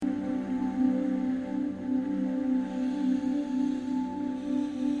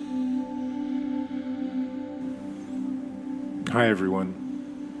Hi,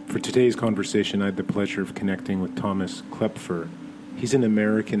 everyone. For today's conversation, I had the pleasure of connecting with Thomas Kloepfer. He's an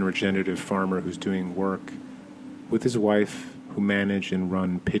American regenerative farmer who's doing work with his wife, who manage and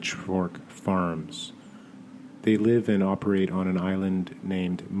run Pitchfork farms. They live and operate on an island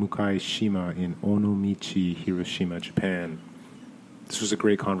named Mukaishima in Onomichi, Hiroshima, Japan. This was a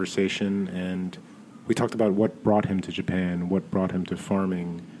great conversation, and we talked about what brought him to Japan, what brought him to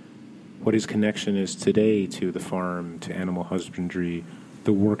farming, what his connection is today to the farm, to animal husbandry,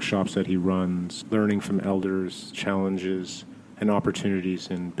 the workshops that he runs, learning from elders, challenges, and opportunities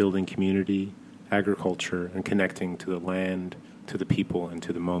in building community, agriculture, and connecting to the land, to the people, and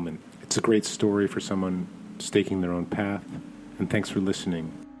to the moment. It's a great story for someone staking their own path, and thanks for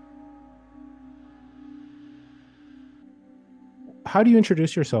listening. How do you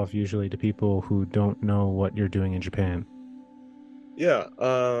introduce yourself usually to people who don't know what you're doing in Japan?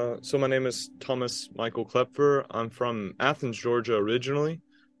 So my name is Thomas Michael Kloepfer. I'm from Athens, Georgia originally,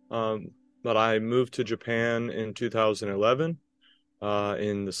 but I moved to Japan in 2011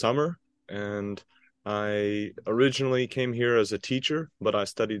 in the summer, and I originally came here as a teacher, but I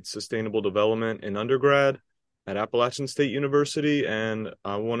studied sustainable development in undergrad at Appalachian State University, and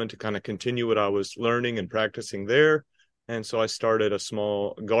I wanted to kind of continue what I was learning and practicing there, and so I started a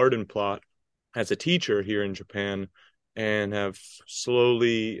small garden plot as a teacher here in Japan and have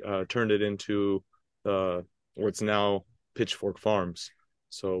slowly turned it into what's now Pitchfork Farms.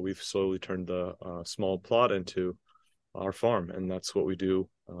 So we've slowly turned the small plot into our farm, and that's what we do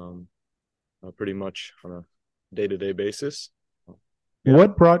pretty much on a day-to-day basis. Yeah,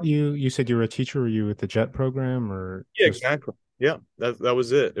 What brought you? You said you were a teacher. Were you with the JET program or yeah, just? exactly. Yeah, that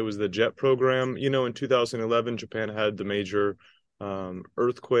was it. It was the JET program. In 2011, Japan had the major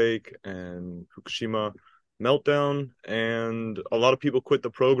earthquake and Fukushima meltdown, and a lot of people quit the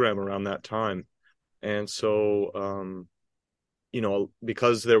program around that time. And so,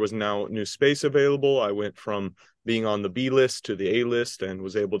 because there was now new space available, I went from being on the B list to the A list and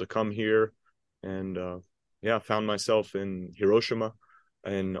was able to come here and, found myself in Hiroshima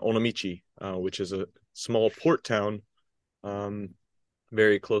and Onomichi, which is a small port town, um,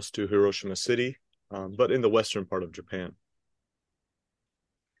 very close to Hiroshima City, but in the western part of Japan.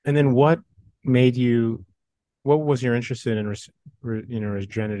 And then what made you? What was your interest in,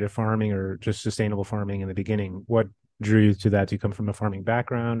 regenerative farming or just sustainable farming in the beginning? What drew you to that? Do you come from a farming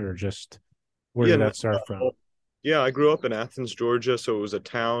background, or just where Yeah, did no, that start from? yeah, I grew up in Athens, Georgia, so it was a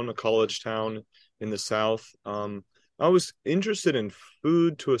town, a college town in the South. I was interested in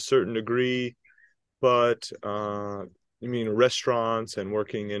food to a certain degree, but restaurants and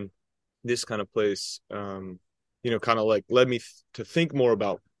working in this kind of place, kind of like led me to think more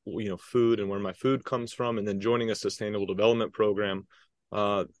about food and where my food comes from, and then joining a sustainable development program.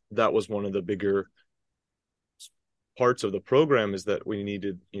 That was one of the bigger parts of the program is that we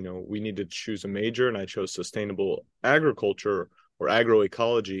needed to choose a major, and I chose sustainable agriculture or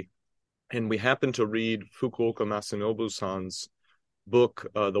agroecology. And we happened to read Fukuoka Masanobu-san's book,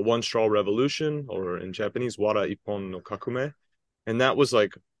 The One Straw Revolution, or in Japanese, Wara Ippon no Kakume. And that was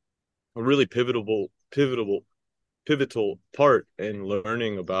like a really pivotal part in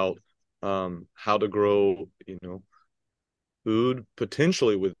learning about how to grow, food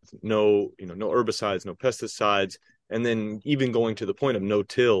potentially with no herbicides, no pesticides, and then even going to the point of no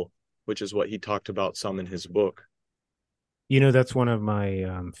till, which is what he talked about some in his book. That's one of my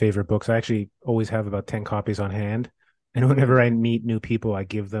favorite books. I actually always have about 10 copies on hand. And Mm, whenever I meet new people, I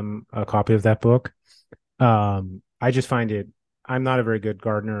give them a copy of that book. I just find I'm not a very good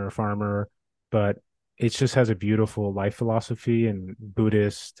gardener or farmer, but it just has a beautiful life philosophy and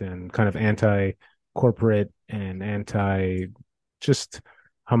Buddhist and kind of anti corporate and anti just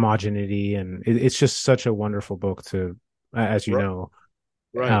homogeneity. And it's just such a wonderful book as you right, know.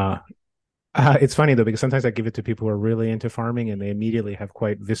 right. Uh, it's funny though, because sometimes I give it to people who are really into farming and they immediately have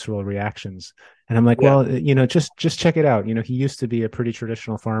quite visceral reactions. And I'm like, Yeah, well, just check it out. He used to be a pretty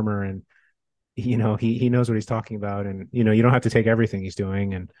traditional farmer and he knows what he's talking about, and you don't have to take everything he's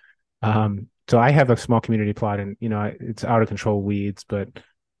doing. And so I have a small community plot, and it's out of control weeds, but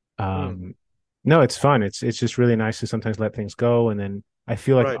mm, um no, it's fun. It's just really nice to sometimes let things go. And then I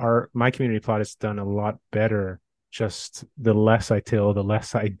feel like right. our my community plot has done a lot better. Just the less I till, the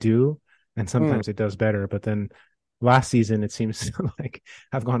less I do, and Mm, sometimes it does better. But then last season it seems like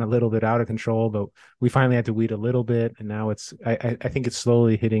I've gone a little bit out of control, but we finally had to weed a little bit, and now I think it's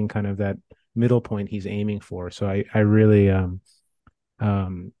slowly hitting kind of that middle point he's aiming for. So I really um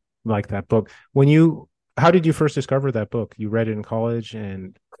like that book. How did you first discover that book? You read it in college,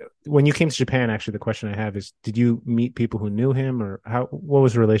 and when you came to Japan, actually, the question I have is, did you meet people who knew him, or what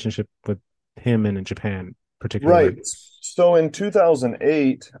was the relationship with him and in Japan? Right. particularly? So in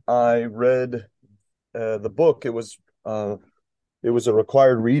 2008, I read the book. It was a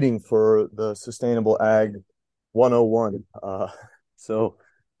required reading for the Sustainable Ag 101.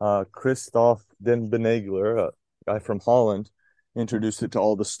 Christoph Den Benegler, a guy from Holland, introduced it to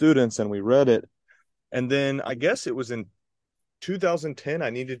all the students, and we read it. And then I guess it was in 2010, I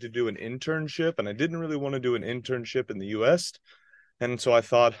needed to do an internship, and I didn't really want to do an internship in the US. And so I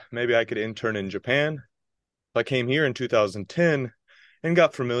thought maybe I could intern in Japan. I came here in 2010 and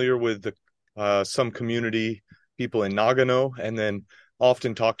got familiar with some community people in Nagano, and then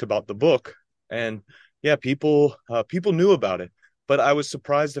often talked about the book. And yeah, people knew about it, but I was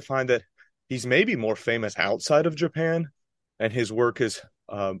surprised to find that he's maybe more famous outside of Japan, and his work is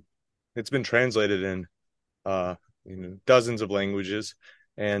it's been translated in uh, dozens of languages,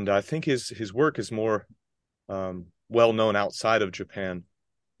 and I think his work is more well known outside of Japan.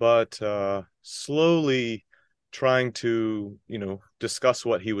 But slowly trying to discuss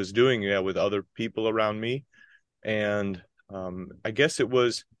what he was doing, yeah, with other people around me, and I guess it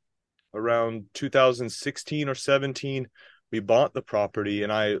was around 2016 or 17 we bought the property,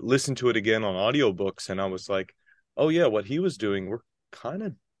 and I listened to it again on audiobooks, and I was like, oh yeah, what he was doing, we're kind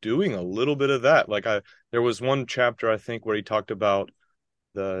of doing a little bit of that. Like, I there was one chapter, I think, where he talked about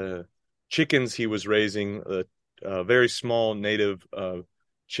the chickens he was raising, very small native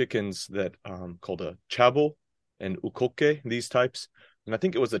chickens that called a chabo and ukoke, these types. And I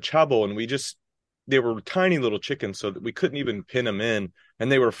think it was a chabo, and they were tiny little chickens, so that we couldn't even pin them in, and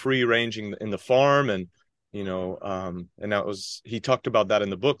they were free ranging in the farm. And and that was, he talked about that in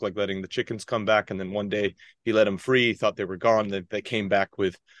the book, like letting the chickens come back, and then one day he let them free. He thought they were gone, they came back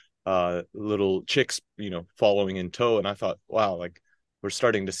with little chicks, following in tow. And I thought, wow, like, we're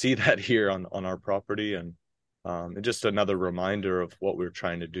starting to see that here on our property. And just another reminder of what we're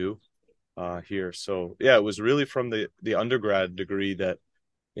trying to do here. So yeah, it was really from the undergrad degree that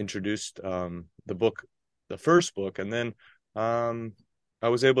introduced the book, the first book. And then I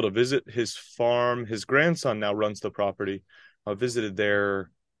was able to visit his farm. His grandson now runs the property. I visited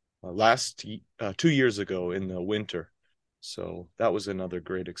there last 2 years ago in the winter. So that was another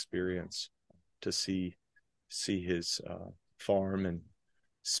great experience to see his farm and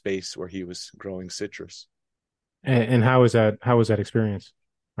space where he was growing citrus. And how is that? How was that experience?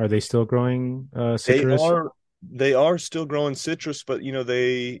 Are they still growing They citrus? are they are still growing citrus, but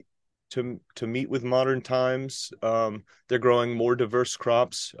they to meet with modern times, they're growing more diverse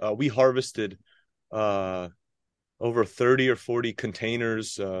crops. We harvested uh, over 30 or 40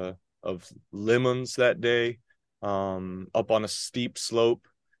 containers of lemons that day, up on a steep slope.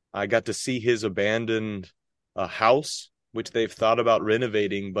 I got to see his abandoned house, which they've thought about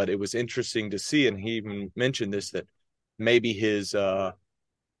renovating, but it was interesting to see. And he even mentioned this, that maybe his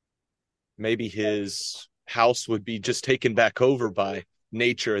house would be just taken back over by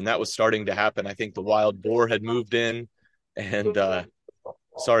nature, and that was starting to happen. I think the wild boar had moved in, and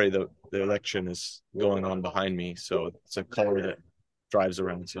sorry, the election is going on behind me, so it's a car that drives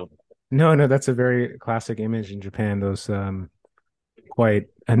around. So No, no, that's a very classic image in Japan. Those quite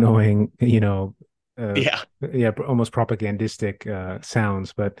annoying, uh, yeah, yeah, almost propagandistic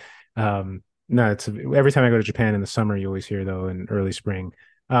sounds. But no, it's every time I go to Japan in the summer, you always hear though in early spring.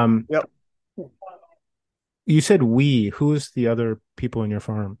 Um, yep. you said we. Who's the other people in your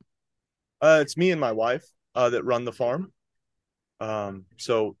farm? It's me and my wife that run the farm.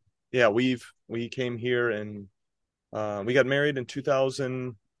 So yeah, we came here, and we got married in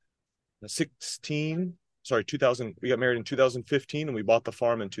 2016. Sorry, 2000. We got married in 2015, and we bought the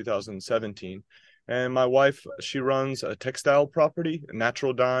farm in 2017. And my wife, she runs a textile property,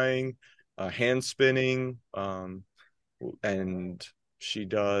 natural dyeing, hand spinning, and she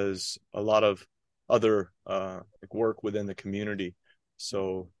does a lot of other like work within the community.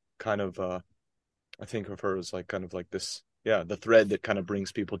 So kind of, I think of her as like kind of like this, yeah, the thread that kind of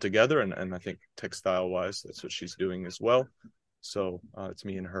brings people together. And I think textile wise, that's what she's doing as well. So it's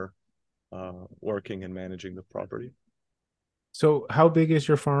me and her working and managing the property. So, how big is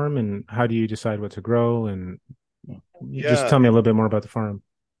your farm, and how do you decide what to grow? And just Yeah, tell me a little bit more about the farm.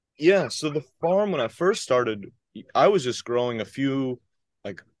 yeah. So the farm, when I first started, I was just growing a few,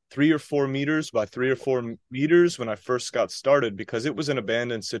 like 3 or 4 meters by 3 or 4 meters when I first got started, because it was an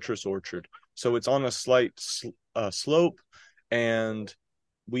abandoned citrus orchard. So it's on a slight slope, and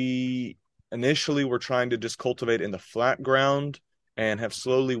we initially were trying to just cultivate in the flat ground, and have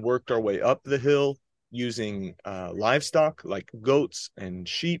slowly worked our way up the hill using livestock like goats and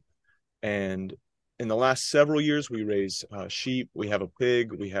sheep. And in the last several years, we raise sheep, we have a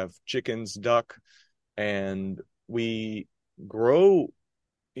pig, we have chickens, duck, and we grow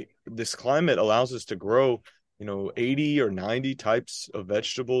this climate allows us to grow, 80 or 90 types of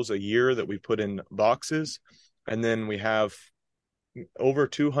vegetables a year that we put in boxes. And then we have over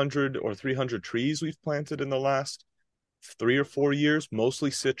 200 or 300 trees we've planted in the last 3 or 4 years,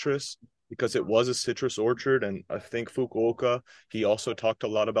 mostly citrus, because it was a citrus orchard. And I think Fukuoka, he also talked a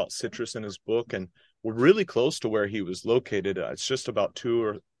lot about citrus in his book. And we're really close to where he was located. It's just about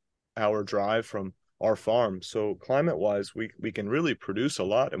 2 hour drive from our farm. So climate wise, we can really produce a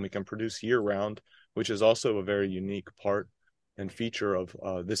lot, and we can produce year round, which is also a very unique part and feature of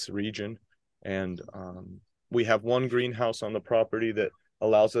this region. And we have one greenhouse on the property that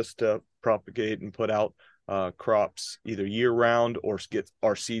allows us to propagate and put out crops either year round or get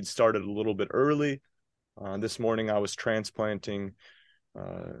our seeds started a little bit early. This morning I was transplanting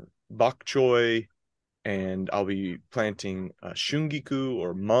bok choy, and I'll be planting shungiku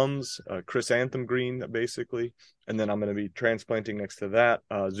or mums, chrysanthemum green, basically. And then I'm going to be transplanting next to that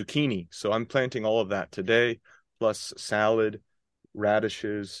zucchini. So I'm planting all of that today, plus salad,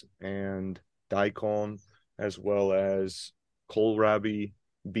 radishes, and daikon, as well as kohlrabi,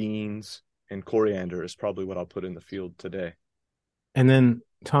 beans, and coriander is probably what I'll put in the field today. And then,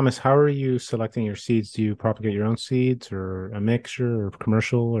 Thomas, how are you selecting your seeds? Do you propagate your own seeds or a mixture or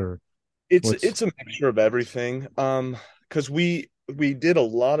commercial or It's what's it's a mixture of everything. Because we did a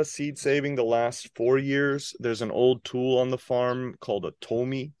lot of seed saving the last 4 years. There's an old tool on the farm called a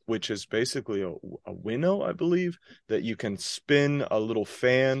tomi, which is basically a winnow, I believe, that you can spin a little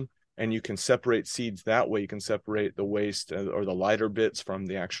fan and you can separate seeds that way. You can separate the waste or the lighter bits from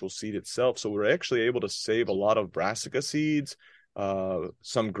the actual seed itself. So we're actually able to save a lot of brassica seeds,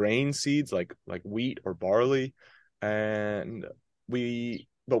 some grain seeds like wheat or barley, and we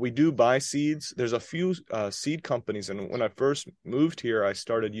do buy seeds. There's a few seed companies, and when I first moved here, I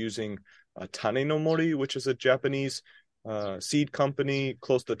started using Tane no Mori, which is a Japanese seed company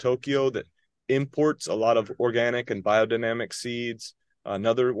close to Tokyo that imports a lot of organic and biodynamic seeds.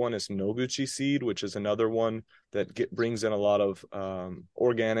 Another one is Noguchi Seed, which is another one that brings in a lot of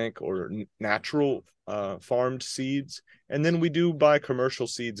organic or natural farmed seeds. And then we do buy commercial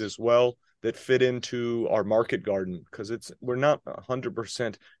seeds as well that fit into our market garden, because we're not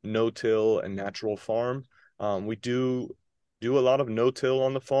 100% no-till and natural farm. We do a lot of no-till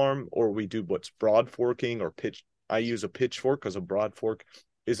on the farm, or we do what's broad forking or pitch. I use a pitchfork because a broad fork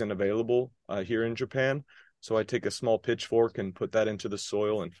isn't available here in Japan. So I take a small pitchfork and put that into the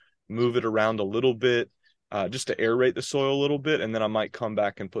soil and move it around a little bit, just to aerate the soil a little bit. And then I might come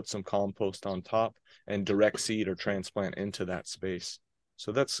back and put some compost on top and direct seed or transplant into that space.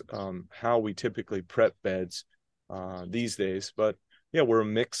 So that's how we typically prep beds these days. But yeah, we're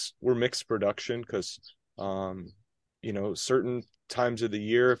mixed production because certain times of the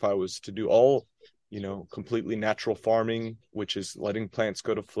year, if I was to do all completely natural farming, which is letting plants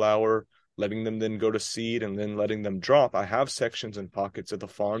go to flower, letting them then go to seed, and then letting them drop, I have sections and pockets of the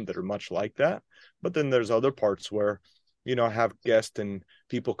farm that are much like that. But then there's other parts where I have guests and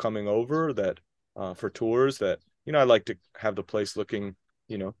people coming over that for tours that I like to have the place looking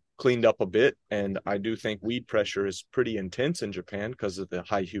cleaned up a bit. And I do think weed pressure is pretty intense in Japan because of the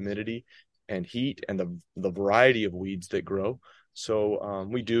high humidity and heat and the variety of weeds that grow. So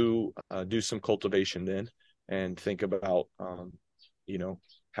we do some cultivation then and think about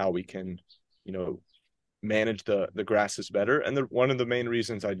how we can manage the grasses better. And one of the main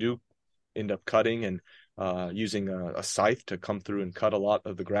reasons I do end up cutting and using a scythe to come through and cut a lot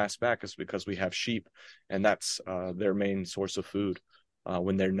of the grass back is because we have sheep, and that's their main source of food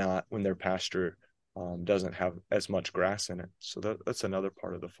when their pasture doesn't have as much grass in it. So that's another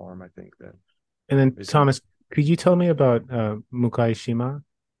part of the farm, I think. And then Is Thomas, could you tell me about Mukaishima,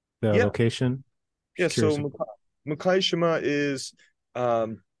 the Yeah, location? yeah. Just curious. So Mukaishima is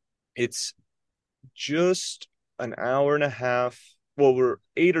it's just an hour and a half. Well, we're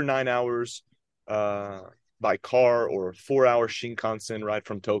 8 or 9 hours by car, or 4 hour Shinkansen ride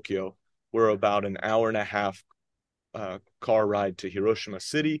from Tokyo. We're about an hour and a half car ride to Hiroshima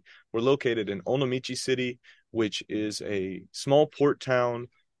City. We're located in Onomichi City, which is a small port town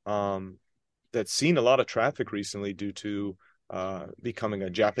that's seen a lot of traffic recently due to becoming a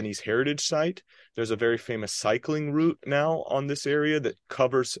Japanese heritage site. There's a very famous cycling route now on this area that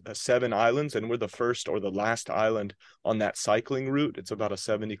covers 7 islands, and we're the first or the last island on that cycling route. It's about a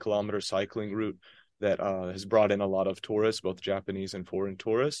 70-kilometer cycling route that has brought in a lot of tourists, both Japanese and foreign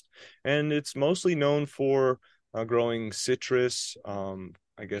tourists. And it's mostly known for growing citrus.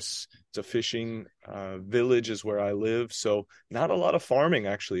 I guess it's a fishing village is where I live. So not a lot of farming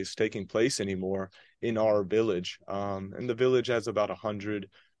actually is taking place anymore in our village. And the village has about 100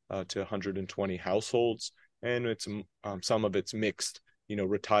 to 120 households, and it's some of it's mixed,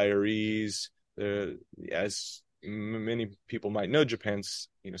 retirees. As many people might know, Japan's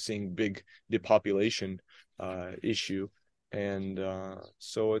seeing big depopulation issue, and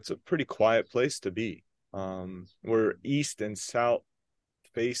so it's a pretty quiet place to be. We're east and south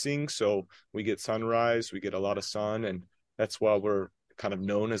facing, so we get sunrise, we get a lot of sun, and that's why we're kind of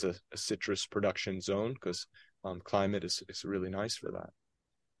known as a citrus production zone, because climate is really nice for that.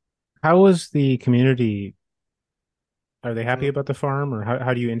 How was the community? Are they happy Mm. about the farm, or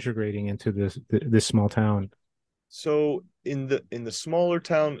how do you integrating into this small town? So in the smaller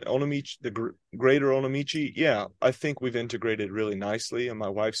town, Onomichi, the greater Onomichi, yeah, I think we've integrated really nicely. And my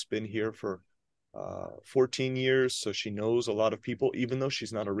wife's been here for 14 years, so she knows a lot of people, even though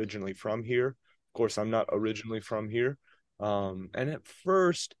she's not originally from here. Of course, I'm not originally from here. And at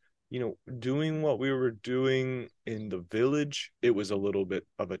first, doing what we were doing in the village, it was a little bit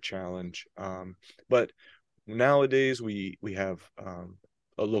of a challenge. But nowadays, we have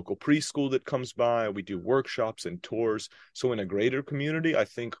a local preschool that comes by. We do workshops and tours. So in a greater community, I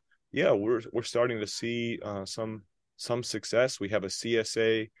think, yeah, we're starting to see some success. We have a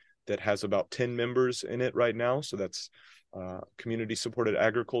CSA that has about 10 members in it right now. So that's community supported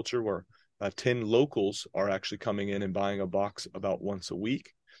agriculture, where 10 locals are actually coming in and buying a box about once a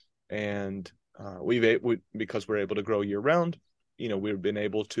week. And because we're able to grow year round, we've been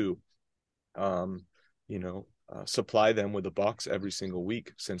able to supply them with a box every single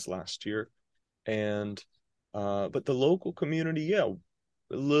week since last year. And but the local community, yeah,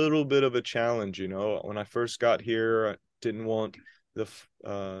 a little bit of a challenge. When I first got here, I didn't want the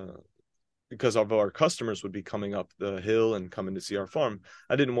because of our customers would be coming up the hill and coming to see our farm.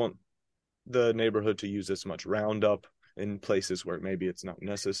 I didn't want the neighborhood to use as much Roundup in places where maybe it's not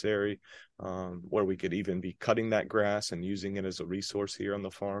necessary, where we could even be cutting that grass and using it as a resource here on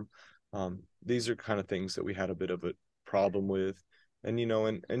the farm. These are kind of things that we had a bit of a problem with, and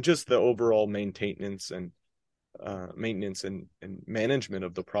and just the overall maintenance and management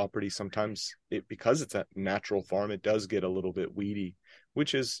of the property. Sometimes because it's a natural farm, it does get a little bit weedy,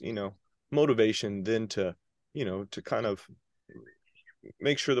 which is motivation then to kind of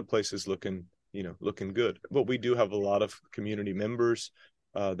make sure the place is looking good. But we do have a lot of community members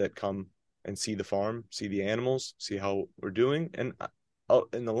that come and see the farm, see the animals, see how we're doing. And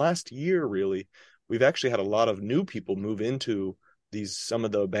in the last year, really, we've actually had a lot of new people move into some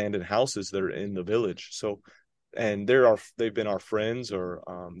of the abandoned houses that are in the village. So, and they've been our friends, or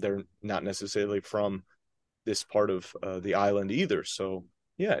they're not necessarily from this part of the island either. So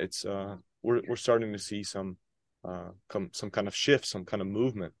yeah, it's we're starting to see some kind of shift, some kind of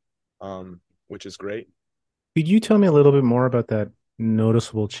movement, which is great. Could you tell me a little bit more about that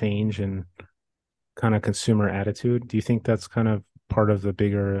noticeable change in kind of consumer attitude? Do you think that's kind of part of the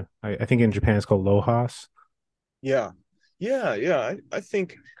bigger, I think in Japan it's called LOHAS? Yeah, yeah. I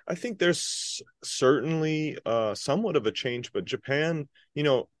think there's certainly somewhat of a change, but Japan,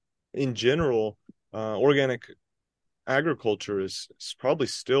 in general, organic agriculture is probably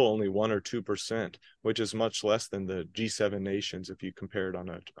still only 1 or 2%, which is much less than the G7 nations if you compare it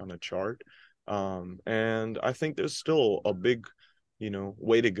on a chart. And I think there's still a big,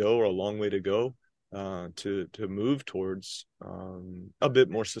 way to go, or a long way to go, to move towards a bit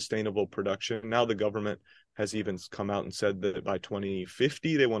more sustainable production. Now the government has even come out and said that by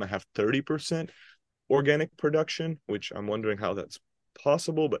 2050 they want to have 30% organic production, which I'm wondering how that's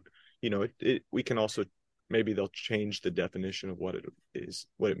possible. But we can also, maybe they'll change the definition of what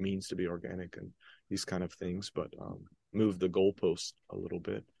it means to be organic and these kind of things, but move the goalpost a little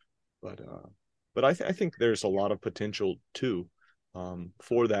bit. But I think there's a lot of potential too,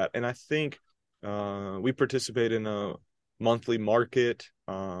 for that. And I think we participate in a monthly market,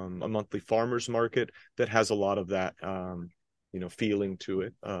 a monthly farmers market that has a lot of that, feeling to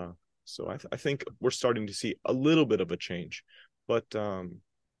it. So I think we're starting to see a little bit of a change, but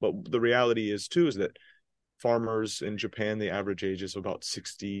the reality is that farmers in Japan, the average age is about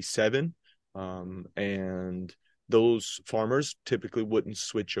 67, and those farmers typically wouldn't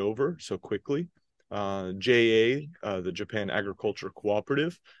switch over so quickly. JA, the Japan Agriculture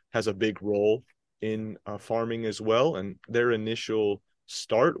Cooperative, has a big role in farming as well, and their initial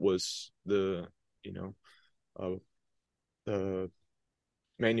start was the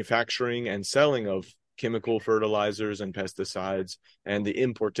manufacturing and selling of chemical fertilizers and pesticides, and the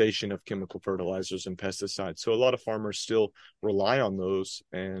importation of chemical fertilizers and pesticides. So a lot of farmers still rely on those,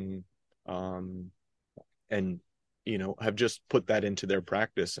 and have just put that into their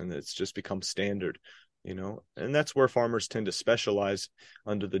practice, and it's just become standard. And that's where farmers tend to specialize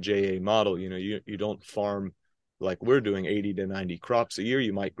under the JA model. You don't farm like we're doing 80 to 90 crops a year.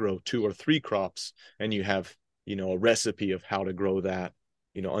 You might grow 2 or 3 crops, and you have a recipe of how to grow that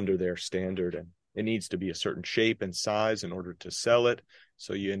under their standard, and it needs to be a certain shape and size in order to sell it.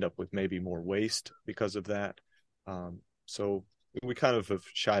 So you end up with maybe more waste because of that. So we kind of have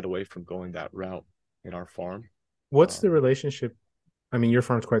shied away from going that route in our farm. What's the Um, relationship? I mean, your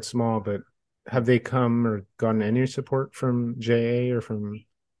farm's quite small, but have they come or gotten any support from JA or from,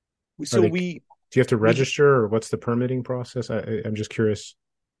 are so they, do you have to we register or what's the permitting process? I'm just curious.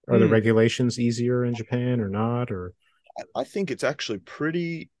 Are the mm, regulations easier in Japan or not? Or I think it's actually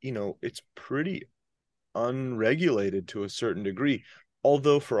pretty, it's pretty unregulated to a certain degree.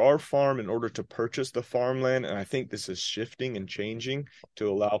 Although for our farm, in order to purchase the farmland, and I think this is shifting and changing to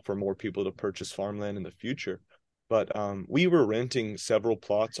allow for more people to purchase farmland in the future. But we were renting several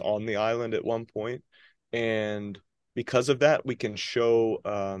plots on the island at one point, and because of that, we can show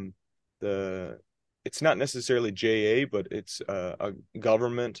the. It's not necessarily JA, but it's a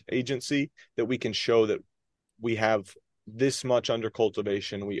government agency that we can show that we have this much under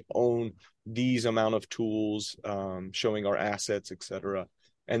cultivation. We own these amount of tools, showing our assets, etc.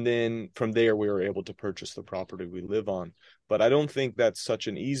 And then from there, we were able to purchase the property we live on. But I don't think that's such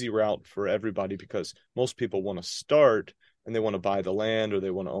an easy route for everybody, because most people want to start and they want to buy the land, or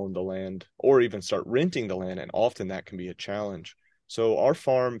they want to own the land, or even start renting the land. And often that can be a challenge. So our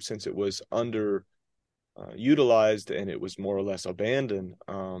farm, since it was under utilized and it was more or less abandoned,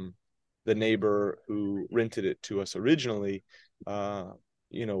 the neighbor who rented it to us originally,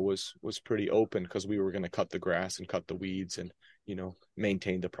 was pretty open, because we were going to cut the grass and cut the weeds and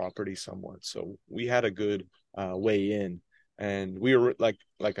maintain the property somewhat. So we had a good way in, and we were like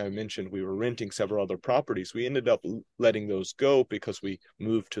I mentioned, we were renting several other properties. We ended up letting those go because we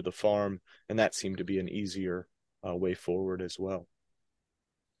moved to the farm, and that seemed to be an easier way forward as well.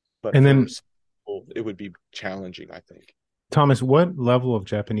 But and for then some people, it would be challenging, I think. Thomas, what level of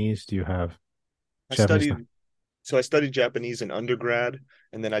Japanese do you have? I Japanese. studied So I studied Japanese in undergrad,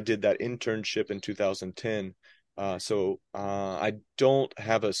 and then I did that internship in 2010. I don't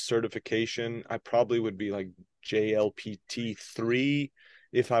have a certification. I probably would be like JLPT 3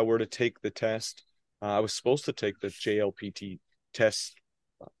 if I were to take the test. I was supposed to take the JLPT test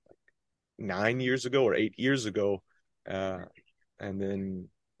 9 years ago or 8 years ago, uh, and then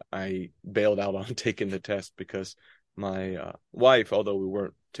I bailed out on taking the test because my wife, although we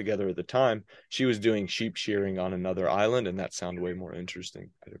weren't together at the time, she was doing sheep shearing on another island, and that sounded way more interesting.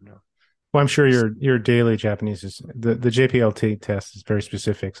 I don't know. Well, I'm sure your daily Japanese is the JPLT test is very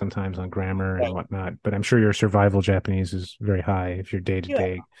specific sometimes on grammar and Right. whatnot, but I'm sure your survival Japanese is very high if your day to Yeah,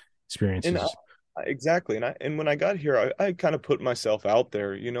 day and experiences. exactly, and when I got here, I kind of put myself out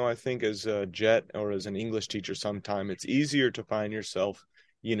there. I think as a jet or as an English teacher, sometime it's easier to find yourself,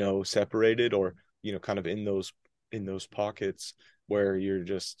 separated, or kind of in those pockets where you're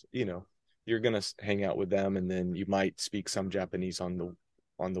just, you're gonna hang out with them, and then you might speak some Japanese on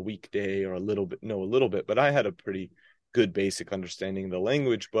the weekday, or know a little bit. But I had a pretty good basic understanding of the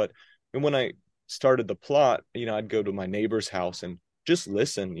language. But and when I started the plot, I'd go to my neighbor's house and just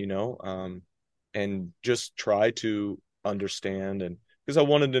listen, and just try to understand, and because I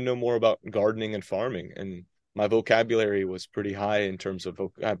wanted to know more about gardening and farming, and my vocabulary was pretty high in terms of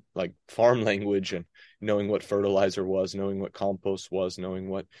like farm language, and knowing what fertilizer was, knowing what compost was, knowing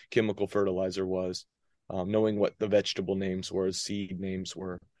what chemical fertilizer was, knowing what the vegetable names were, seed names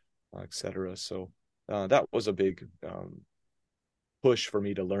were, etc. So that was a big push for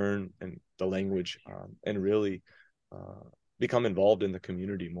me to learn and the language, and really uh, become involved in the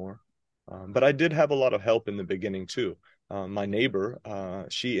community more. But I did have a lot of help in the beginning too. My neighbor,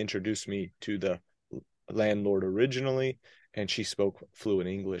 she introduced me to the landlord originally, and she spoke fluent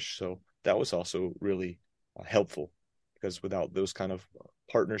English. So that was also really helpful, because without those kind of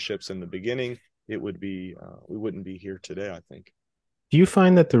partnerships in the beginning, it would be we wouldn't be here today, I think. Do you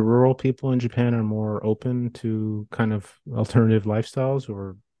find that the rural people in Japan are more open to kind of alternative lifestyles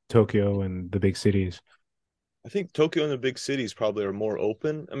or Tokyo and the big cities? I think Tokyo and the big cities probably are more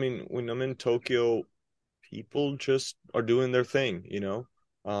open. I mean, when I'm in Tokyo, people just are doing their thing,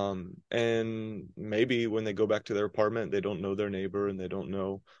 and maybe when they go back to their apartment, they don't know their neighbor, and they don't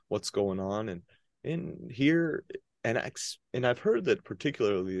know what's going on. And in here, and I've heard that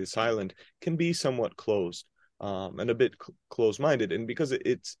particularly this island can be somewhat closed, and a bit closed-minded, and because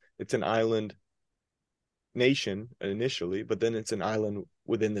it's an island nation initially, but then it's an island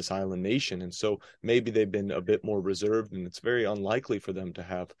within this island nation. And so maybe they've been a bit more reserved, and it's very unlikely for them to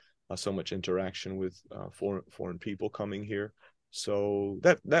have so much interaction with foreign people coming here. So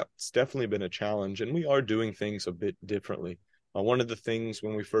that's definitely been a challenge, and we are doing things a bit differently. One of the things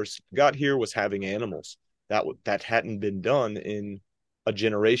when we first got here was having animals that hadn't been done in a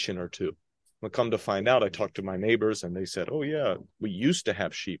generation or two. When come to find out, I talked to my neighbors and they said, "Oh yeah, we used to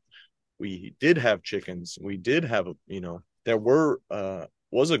have sheep. We did have chickens. We did have, there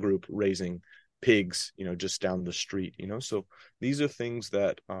was a group raising pigs, just down the street, So these are things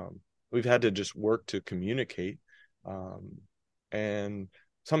that we've had to just work to communicate. And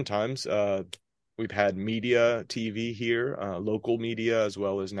sometimes we've had media, TV here, local media as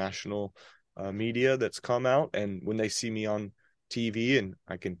well as national media that's come out. And when they see me on TV and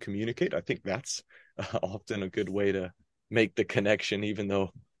I can communicate, I think that's often a good way to make the connection, even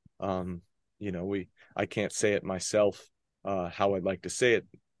though um, I can't say it myself how I'd like to say it.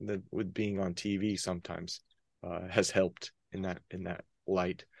 That with being on TV sometimes has helped in that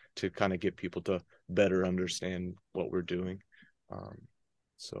light to kind of get people to better understand what we're doing. Um,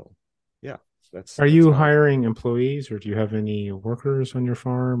 so yeah, Are that's you my hiring employees, or do you have any workers on your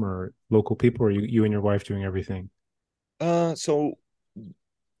farm, or local people, or you and your wife doing everything? so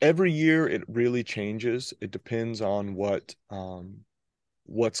every year it really changes. It depends on what's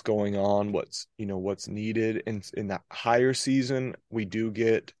going on, what's needed. In that higher season, we do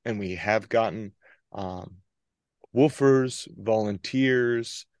get and we have gotten um, woofers,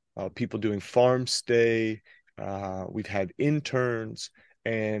 volunteers, people doing farm stay. We've had interns,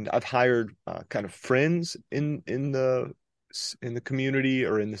 and I've hired kind of friends in the community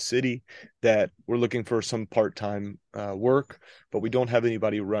or in the city that we're looking for some part-time work, but we don't have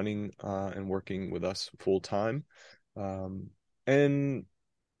anybody running and working with us full time. And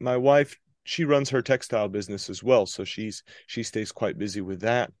my wife, she runs her textile business as well, so she stays quite busy with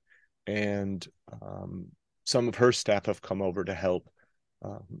that. And some of her staff have come over to help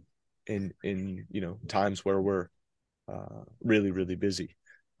um, in times where we're really really busy.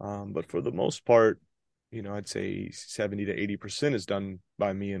 But for the most part, I'd say 70 to 80% is done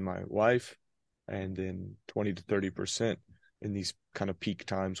by me and my wife, and then 20 to 30% in these kind of peak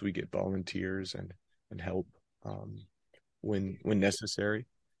times we get volunteers and help um, when necessary.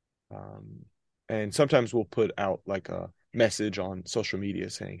 Um, and sometimes we'll put out like a message on social media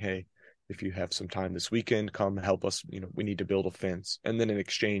saying, "Hey, if you have some time this weekend, come help us. We need to build a fence." And then in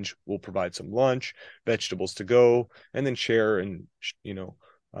exchange, we'll provide some lunch, vegetables to go, and then share and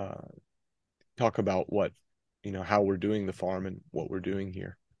uh, talk about how we're doing the farm and what we're doing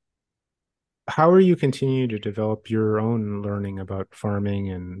here. How are you continuing to develop your own learning about farming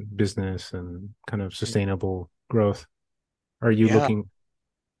and business and kind of sustainable growth? Are you Yeah, looking?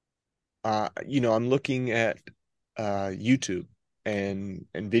 I'm looking at YouTube and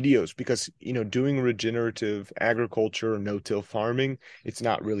videos because doing regenerative agriculture or no-till farming, it's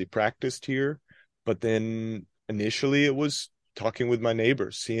not really practiced here. But then initially it was talking with my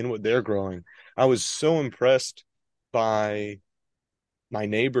neighbors, seeing what they're growing. I was so impressed by my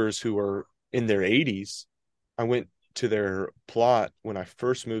neighbors who are in their 80s. I went to their plot when I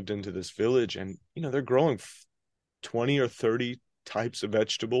first moved into this village, and they're growing 20 or 30 types of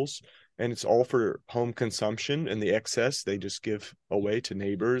vegetables, and it's all for home consumption, and the excess they just give away to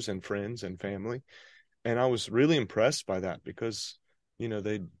neighbors and friends and family. And I was really impressed by that because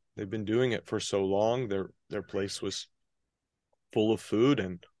they've been doing it for so long. Their place was full of food,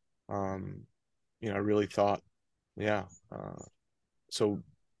 and um I really thought, yeah, so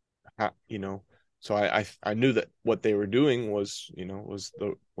you know so I knew that what they were doing was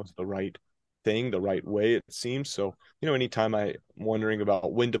the right thing, the right way, it seems. So anytime I'm wondering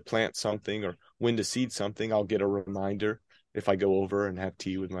about when to plant something or when to seed something, I'll get a reminder if I go over and have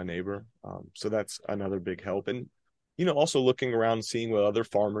tea with my neighbor. So that's another big help. And also looking around, seeing what other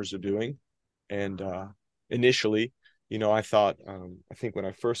farmers are doing. And initially, I think when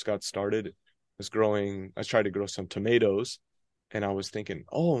I first got started, I was trying to grow some tomatoes, and I was thinking,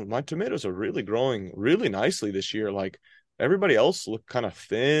 oh, my tomatoes are really growing really nicely this year. Like everybody else look kind of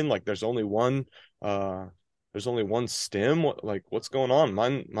thin. Like uh, there's only one stem. Like what's going on?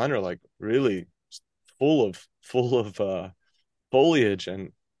 Mine are like really full of foliage.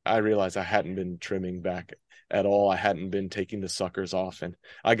 And I realized I hadn't been trimming back at all. I hadn't been taking the suckers off, and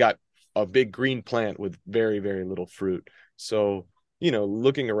I got a big green plant with very, very little fruit. So,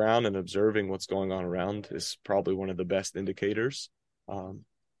 looking around and observing what's going on around is probably one of the best indicators. Um,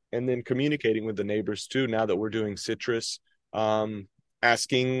 and then communicating with the neighbors too, now that we're doing citrus,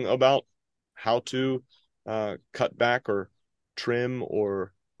 asking about how to cut back or trim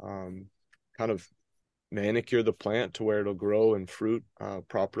or kind of manicure the plant to where it'll grow and fruit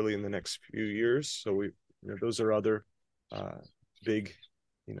properly in the next few years. So those are other uh, big,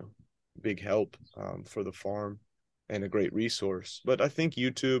 you know, big help for the farm and a great resource. But I think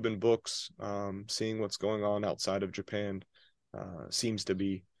YouTube and books, seeing what's going on outside of Japan, seems to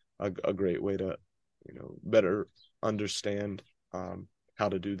be a great way to, better understand how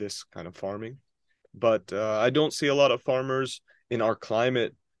to do this kind of farming. But I don't see a lot of farmers in our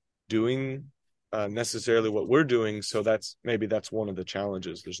climate doing necessarily what we're doing. So that's one of the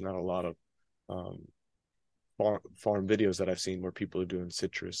challenges. There's not a lot of um, farm videos that I've seen where people are doing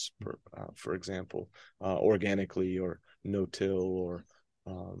citrus, for example, organically or no-till or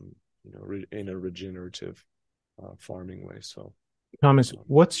in a regenerative farming way. So, Thomas,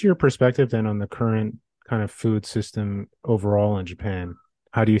 what's your perspective then on the current kind of food system overall in Japan?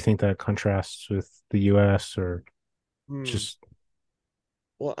 How do you think that contrasts with the US or hmm. just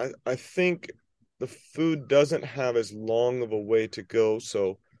Well, I think the food doesn't have as long of a way to go.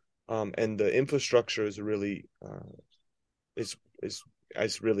 So, and the infrastructure is really is is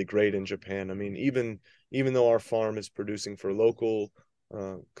is really great in Japan. I mean, even though our farm is producing for local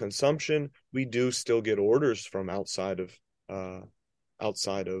consumption, we do still get orders from uh,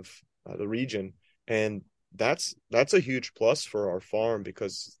 outside of the region, and that's a huge plus for our farm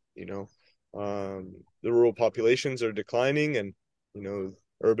because the rural populations are declining, and you know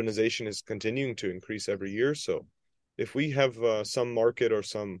urbanization is continuing to increase every year. So, if we have some market or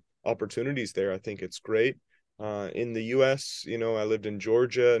some opportunities there, I think it's great. In the US, I lived in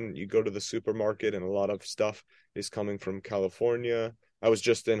Georgia and you go to the supermarket and a lot of stuff is coming from California. I was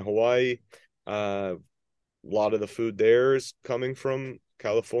just in Hawaii. A lot of the food there is coming from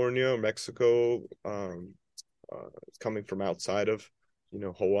California or Mexico. It's coming from outside of,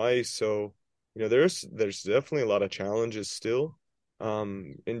 Hawaii. So, there's definitely a lot of challenges still.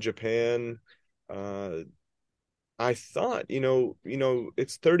 In Japan, uh, I thought,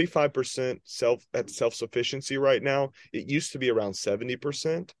 it's 35% self-sufficiency right now. It used to be around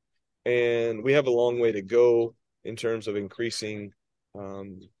 70%, and we have a long way to go in terms of increasing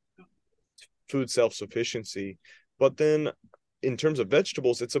um, food self-sufficiency. But then in terms of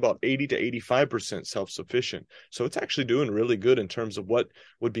vegetables, it's about 80 to 85% self-sufficient. So it's actually doing really good in terms of what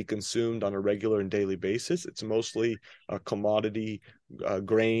would be consumed on a regular and daily basis. It's mostly commodity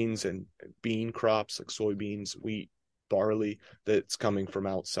grains and bean crops like soybeans, wheat, barley that's coming from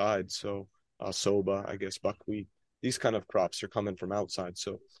outside. So soba, I guess, buckwheat, these kind of crops are coming from outside.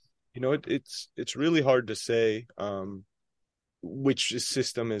 So, it's really hard to say which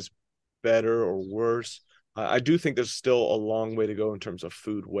system is better or worse. I do think there's still a long way to go in terms of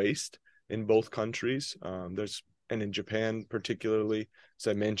food waste in both countries. And in Japan particularly, as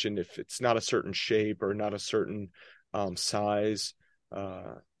I mentioned, if it's not a certain shape or not a certain size,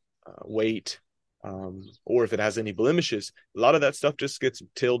 uh, weight, or if it has any blemishes, a lot of that stuff just gets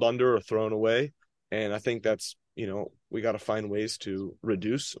tilled under or thrown away. And I think that's we got to find ways to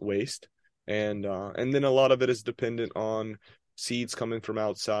reduce waste, and then a lot of it is dependent on seeds coming from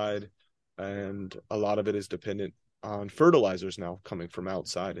outside, and a lot of it is dependent on fertilizers now coming from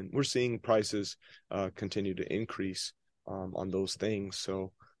outside, and we're seeing prices continue to increase on those things.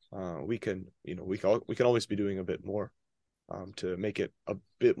 So we can we can always be doing a bit more to make it a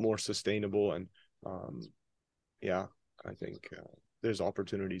bit more sustainable, and yeah, I think there's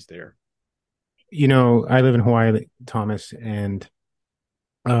opportunities there. I live in Hawaii, Thomas, and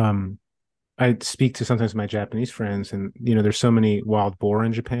um I speak to sometimes my Japanese friends, and there's so many wild boar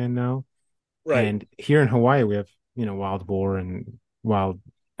in Japan now. Right. And here in Hawaii, we have, wild boar and wild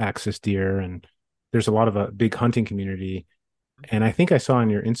axis deer, and there's a lot of a big hunting community. And I think I saw on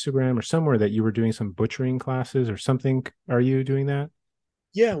your Instagram or somewhere that you were doing some butchering classes or something. Are you doing that?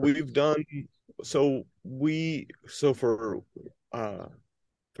 Yeah, we've done so uh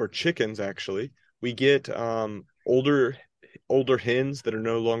for chickens actually, we get older hens that are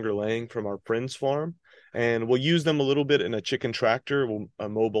no longer laying from our friend's farm, and we'll use them a little bit in a chicken tractor, a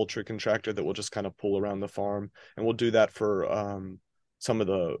mobile chicken tractor that will just kind of pull around the farm, and we'll do that for some of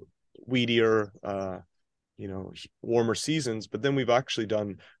the weedier warmer seasons. But then we've actually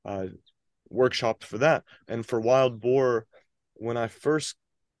done workshops for that. And for wild boar, when I first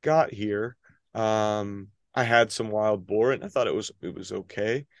got here, I had some wild boar and I thought it was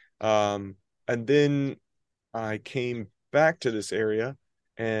okay. And then I came back to this area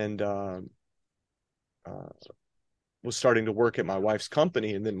and uh, was starting to work at my wife's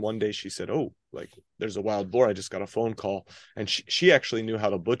company. And then one day she said, "Oh, like there's a wild boar. I just got a phone call." And she actually knew how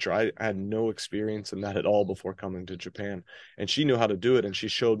to butcher. I had no experience in that at all before coming to Japan. And she knew how to do it. And she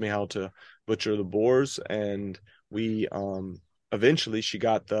showed me how to butcher the boars. And we eventually she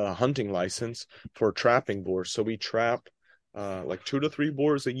got the hunting license for trapping boars. So we trap like 2 to 3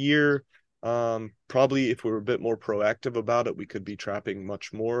 boars a year. Probably if we were a bit more proactive about it, we could be trapping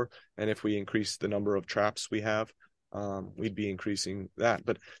much more. And if we increase the number of traps we have, we'd be increasing that.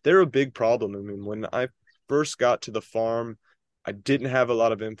 But they're a big problem. I mean, when I first got to the farm, I didn't have a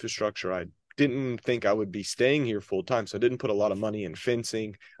lot of infrastructure. didn't think I would be staying here full time, so I didn't put a lot of money in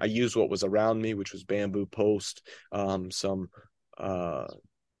fencing. I used what was around me, which was bamboo post, some uh,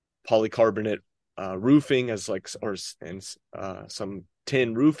 polycarbonate roofing as like, or and some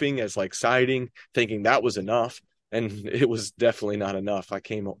tin roofing as like siding, thinking that was enough. And it was definitely not enough. I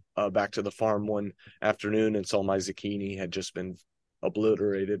came back to the farm one afternoon and saw my zucchini had just been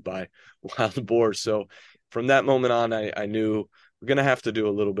obliterated by wild boars. So from that moment on, I knew we're going to have to do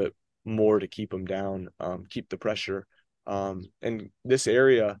a little bit more to keep them down, keep the pressure. And this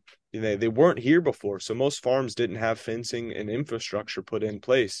area, they weren't here before. So most farms didn't have fencing and infrastructure put in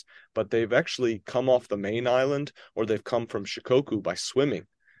place, but they've actually come off the main island or they've come from Shikoku by swimming.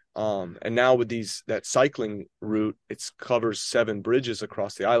 And now with that cycling route, it covers 7 bridges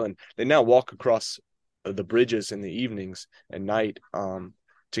across the island. They now walk across the bridges in the evenings and night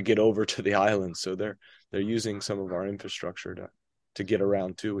to get over to the island. So they're using some of our infrastructure to get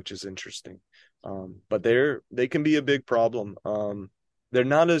around too, which is interesting. But they can be a big problem. They're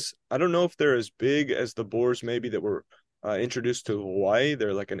not as, I don't know if they're as big as the boars maybe that were introduced to Hawaii.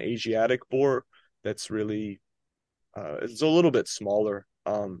 They're like an Asiatic boar that's really it's a little bit smaller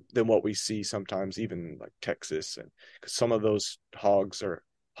than what we see sometimes, even like Texas, and because some of those hogs are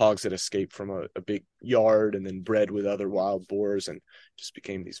hogs that escaped from a big yard and then bred with other wild boars and just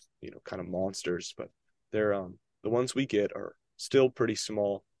became these kind of monsters. But they're the ones we get are still pretty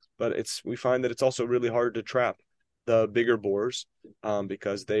small, but we find that it's also really hard to trap the bigger boars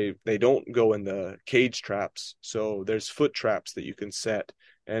because they don't go in the cage traps. So there's foot traps that you can set,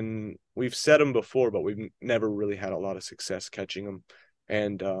 and we've set them before, but we've never really had a lot of success catching them,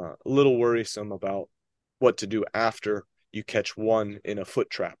 and a little worrisome about what to do after you catch one in a foot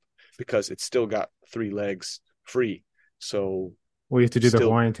trap because it's still got 3 legs free. So Well, you have to do the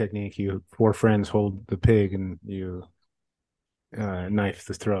Hawaiian technique. 4 friends hold the pig and you knife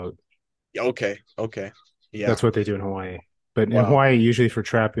the throat. Okay. Yeah. That's what they do in Hawaii. But in Wow. Hawaii, usually for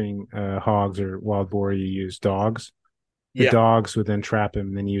trapping hogs or wild boar, you use dogs. The Yeah. dogs would then trap him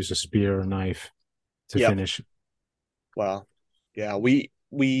and then use a spear or knife to Yep. finish. Wow. Yeah, we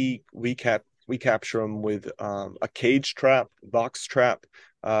capture them with a cage trap, box trap,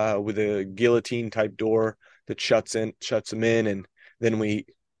 with a guillotine type door that shuts them in, and then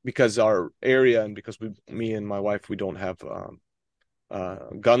because our area and because me and my wife, we don't have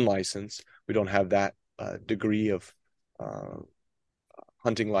gun license, we don't have that degree of uh,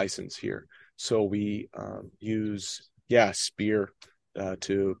 hunting license here, so we use spear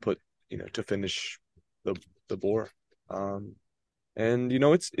to to finish the boar. Um, and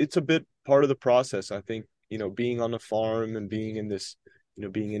it's a bit part of the process. I think being on the farm and being in this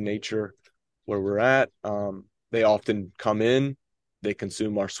being in nature where we're at, they often come in, they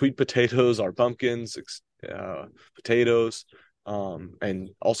consume our sweet potatoes, our pumpkins, potatoes, and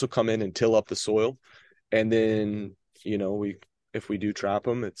also come in and till up the soil. And then we if we do trap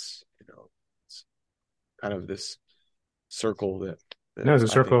them, it's kind of this circle that No, it's a I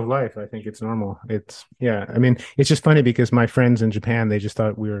think. circle of life. I think it's normal. Yeah. I mean, it's just funny because my friends in Japan, they just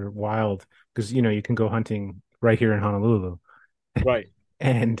thought we were wild because, you can go hunting right here in Honolulu Right.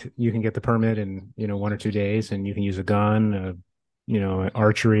 and you can get the permit in, 1 or 2 days and you can use a gun,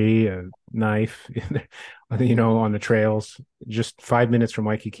 archery, a knife, on the trails, just 5 minutes from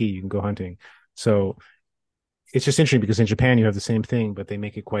Waikiki, you can go hunting. So it's just interesting because in Japan, you have the same thing, but they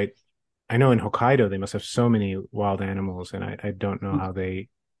make it quite. I know in Hokkaido they must have so many wild animals, and I don't know how they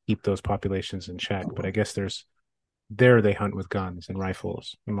keep those populations in check. But I guess there they hunt with guns and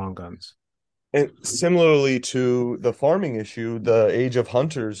rifles and long guns. And similarly to the farming issue, the age of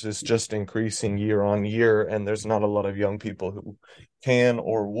hunters is just increasing year on year, and there's not a lot of young people who can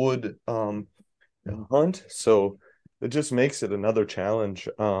or would hunt. So it just makes it another challenge.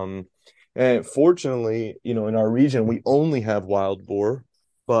 And fortunately, in our region, we only have wild boar,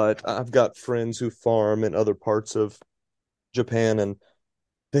 but I've got friends who farm in other parts of Japan, and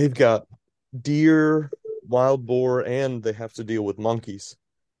they've got deer, wild boar, and they have to deal with monkeys.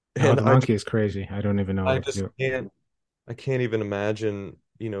 Oh, And the monkey is crazy. I don't even know I what to just do. can't even imagine,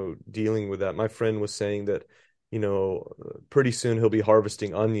 dealing with that. My friend was saying that, pretty soon he'll be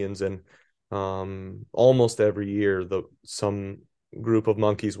harvesting onions, and almost every year some group of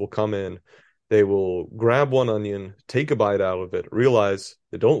monkeys will come in. They will grab one onion, take a bite out of it, realize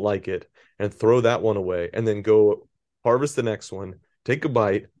they don't like it, and throw that one away, and then go harvest the next one, take a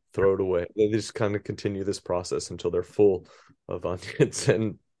bite, throw it away. They just kind of continue this process until they're full of onions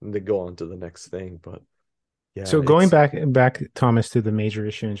and they go on to the next thing. But yeah, So going back, Thomas, to the major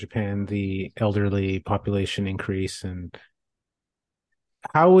issue in Japan, the elderly population increase, and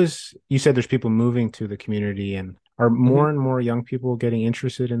you said there's people moving to the community, and Are Hmm. more and more young people getting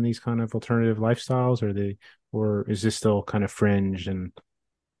interested in these kind of alternative lifestyles, or is this still kind of fringe? And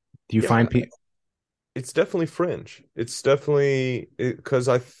do you Yeah, find people? it's definitely fringe. It's definitely because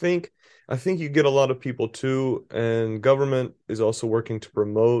I think you get a lot of people too, and government is also working to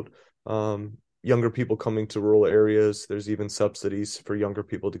promote younger people coming to rural areas. There's even subsidies for younger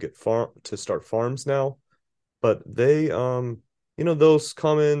people to get farm to start farms now. But they'll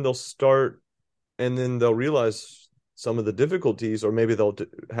come in, they'll start, and then they'll realize some of the difficulties, or maybe they'll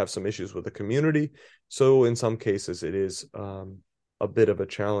have some issues with the community. So in some cases, it is a bit of a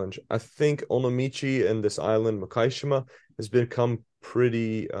challenge. I think Onomichi and this island, Makaishima, has become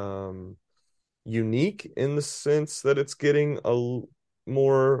pretty unique in the sense that it's getting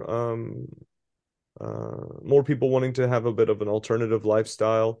more more people wanting to have a bit of an alternative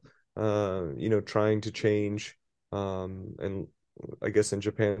lifestyle, trying to change. And I guess in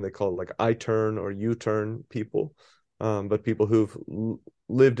Japan they call it like I-turn or U-turn people. But people who've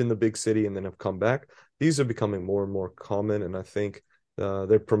lived in the big city and then have come back, these are becoming more and more common. And I think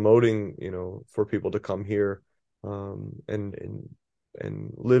they're promoting, for people to come here and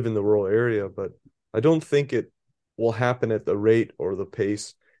live in the rural area. But I don't think it will happen at the rate or the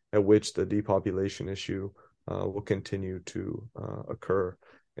pace at which the depopulation issue will continue to occur.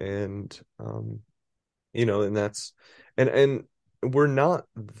 And and that's and we're not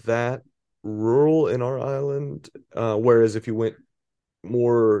that rural in our island. Whereas if you went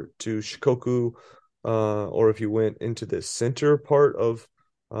more to Shikoku, or if you went into the center part of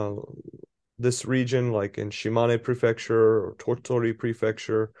uh, this region, like in Shimane Prefecture or Tottori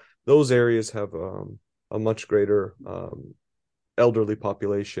Prefecture, those areas have a much greater elderly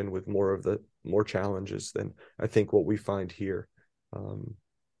population with more challenges than I think what we find here. Um,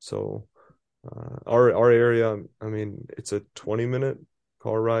 so our area, I mean, it's a 20-minute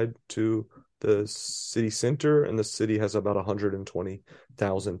car ride to the city center, and the city has about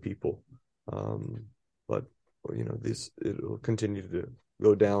 120,000 people. Um, but this it will continue to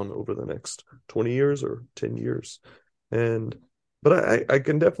go down over the next 20 years or 10 years. And but I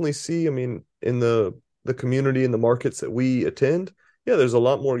can definitely see, I mean, in the community and the markets that we attend, yeah, there's a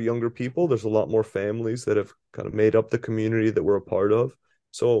lot more younger people. There's a lot more families that have kind of made up the community that we're a part of.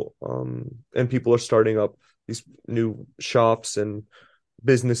 So, and people are starting up these new shops and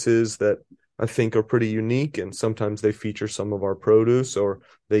businesses that I think are pretty unique. And sometimes they feature some of our produce, or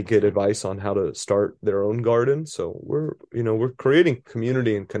they get advice on how to start their own garden. So we're creating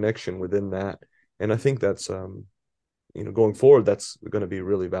community and connection within that. And I think that's, going forward, that's going to be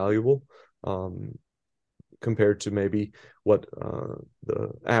really valuable. Compared to maybe what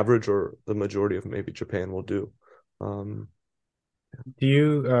the average or the majority of maybe Japan will do. Um, Do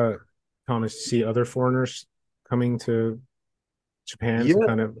you, Thomas, see other foreigners coming to Japan to yeah,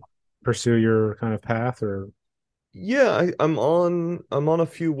 kind of pursue your kind of path, or yeah, I'm on a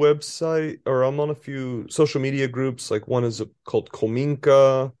few website, or I'm on a few social media groups. Like one is called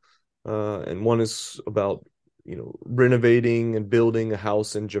Kominka, and one is about renovating and building a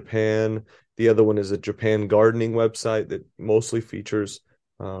house in Japan. The other one is a Japan gardening website that mostly features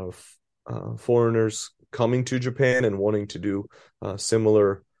foreigners coming to Japan and wanting to do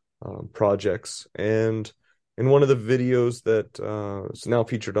similar projects. And in one of the videos that is now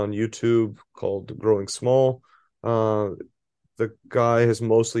featured on YouTube called Growing Small, uh, the guy has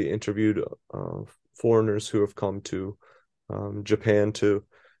mostly interviewed foreigners who have come to Japan to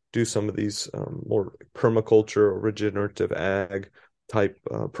do some of these more permaculture or regenerative ag type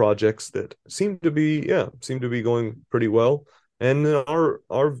projects that seem to be going pretty well. And in our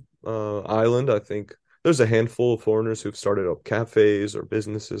island, I think there's a handful of foreigners who've started up cafes or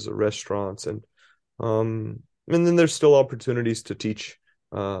businesses or restaurants, and then there's still opportunities to teach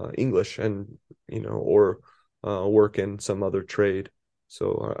English, and or work in some other trade.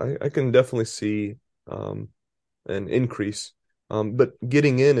 So I can definitely see an increase. But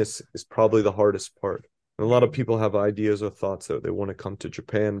getting in is probably the hardest part. And a lot of people have ideas or thoughts that they want to come to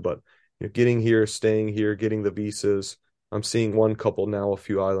Japan, but getting here, staying here, getting the visas. I'm seeing one couple now a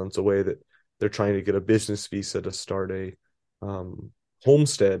few islands away that they're trying to get a business visa to start a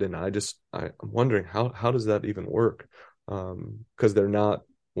homestead, and I'm wondering how does that even work? Because they're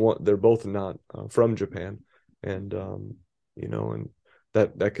both not from Japan, and and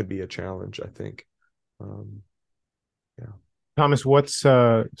that could be a challenge, I think. Um, yeah. Thomas, what's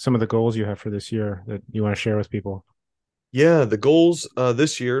some of the goals you have for this year that you want to share with people? Yeah, the goals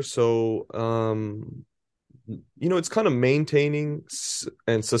this year. So, it's kind of maintaining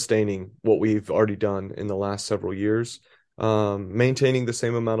and sustaining what we've already done in the last several years. Maintaining the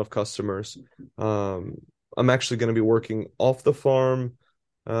same amount of customers. I'm actually going to be working off the farm,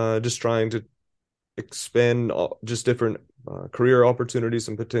 just trying to expand just different career opportunities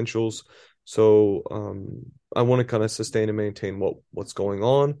and potentials. So I want to kind of sustain and maintain what's going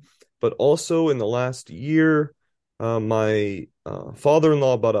on. But also in the last year, my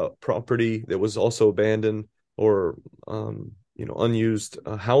father-in-law bought a property that was also abandoned or unused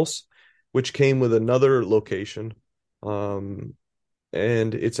house, which came with another location. Um,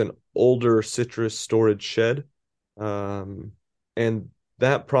 and it's an older citrus storage shed. Um, and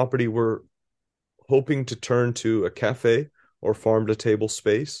that property we're hoping to turn to a cafe or farm to table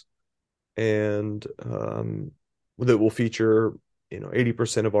space, and that will feature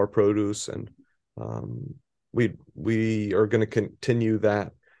 80% of our produce, and um, we are going to continue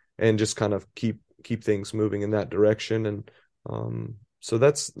that and just kind of keep things moving in that direction. And so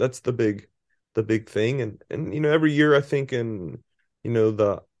that's the big thing. And every year I think in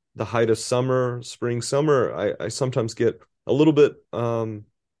the height of spring summer, I sometimes get a little bit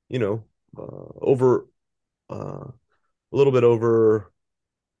you know over a little bit over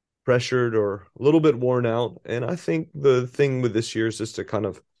pressured or a little bit worn out. And I think the thing with this year is just to kind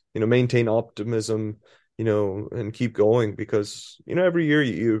of, maintain optimism, and keep going, because, every year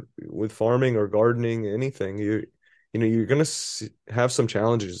you with farming or gardening, anything, you're going to have some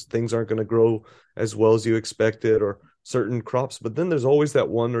challenges. Things aren't going to grow as well as you expected, or certain crops, but then there's always that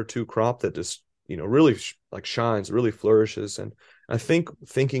one or two crop that just, really like shines, really flourishes. And I think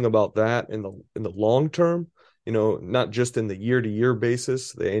thinking about that in the long term, not just in the year to year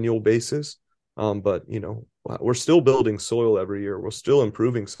basis, the annual basis, but we're still building soil every year. We're still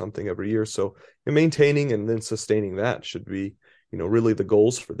improving something every year. So maintaining and then sustaining that should be, really the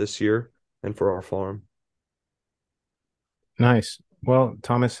goals for this year and for our farm. Nice. Well,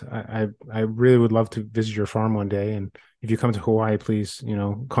 Thomas, I really would love to visit your farm one day. And if you come to Hawaii, please,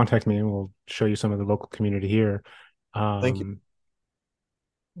 contact me and we'll show you some of the local community here. Thank you. Um,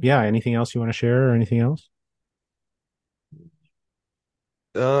 yeah, anything else you want to share or anything else?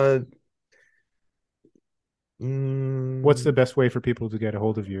 Uh, What's the mm, best way for people to get a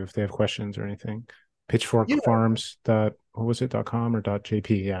hold of you if they have questions or anything? Pitchfork yeah, Farms dot what was it .com or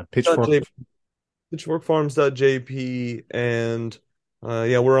 .jp? Yeah, J Pitchfork. pitchforkfarms.jp, and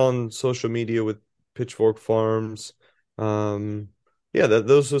yeah, we're on social media with Pitchfork Farms. Um, yeah,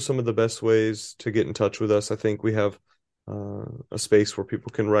 those are some of the best ways to get in touch with us. I think we have a space where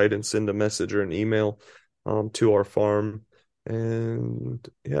people can write and send a message or an email to our farm. And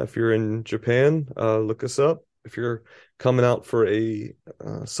yeah, if you're in Japan, look us up. If you're coming out for a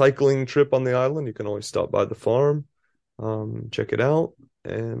cycling trip on the island, you can always stop by the farm, check it out,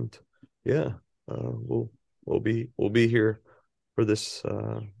 and yeah, we'll be here for this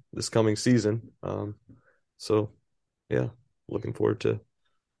coming season. So yeah, looking forward to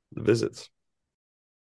the visits.